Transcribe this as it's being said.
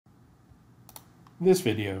This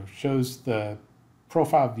video shows the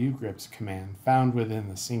ProfViewGrips command found within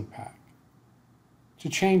the sync pack. To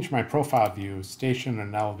change my profile view, station,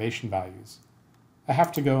 and elevation values, I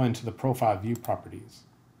have to go into the profile view properties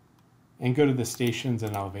and go to the Stations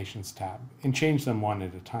and Elevations tab and change them one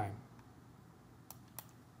at a time.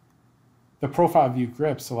 The profile view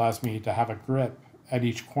grips allows me to have a grip at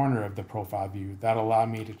each corner of the profile view that allow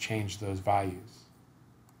me to change those values.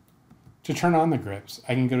 To turn on the grips,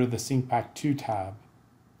 I can go to the Sync Pack 2 tab,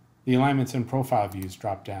 the Alignments and Profile Views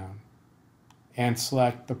drop down, and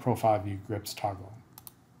select the Profile View Grips toggle.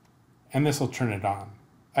 And this will turn it on.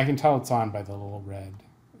 I can tell it's on by the little red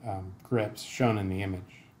grips shown in the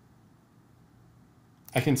image.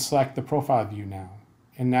 I can select the profile view now,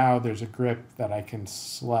 and now there's a grip that I can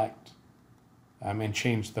select and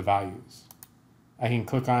change the values. I can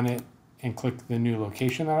click on it and click the new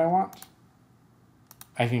location that I want.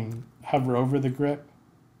 I can hover over the grip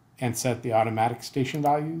and set the automatic station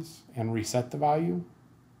values and reset the value.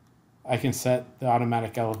 I can set the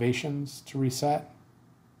automatic elevations to reset,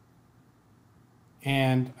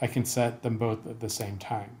 and I can set them both at the same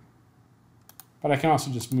time. But I can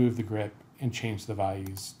also just move the grip and change the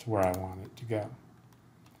values to where I want it to go.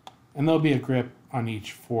 And there'll be a grip on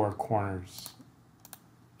each 4 corners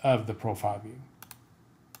of the profile view.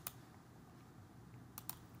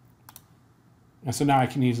 And so now I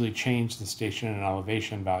can easily change the station and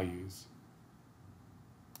elevation values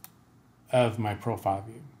of my profile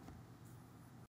view.